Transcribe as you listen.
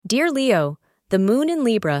Dear Leo, the moon in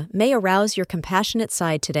Libra may arouse your compassionate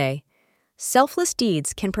side today. Selfless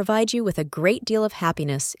deeds can provide you with a great deal of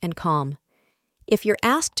happiness and calm. If you're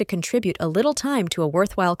asked to contribute a little time to a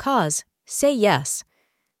worthwhile cause, say yes.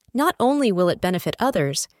 Not only will it benefit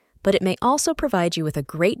others, but it may also provide you with a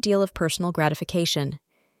great deal of personal gratification.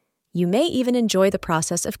 You may even enjoy the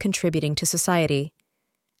process of contributing to society.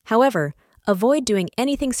 However, avoid doing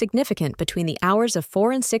anything significant between the hours of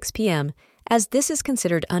 4 and 6 p.m., as this is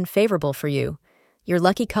considered unfavorable for you. Your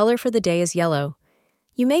lucky color for the day is yellow.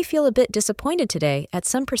 You may feel a bit disappointed today at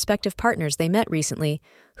some prospective partners they met recently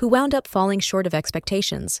who wound up falling short of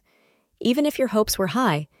expectations. Even if your hopes were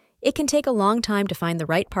high, it can take a long time to find the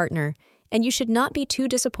right partner, and you should not be too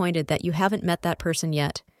disappointed that you haven't met that person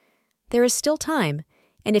yet. There is still time,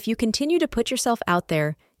 and if you continue to put yourself out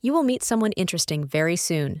there, you will meet someone interesting very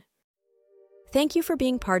soon. Thank you for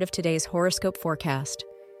being part of today's horoscope forecast.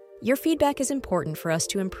 Your feedback is important for us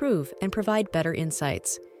to improve and provide better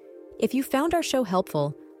insights. If you found our show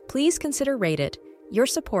helpful, please consider rate it. Your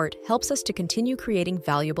support helps us to continue creating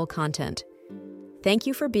valuable content. Thank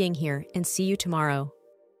you for being here, and see you tomorrow.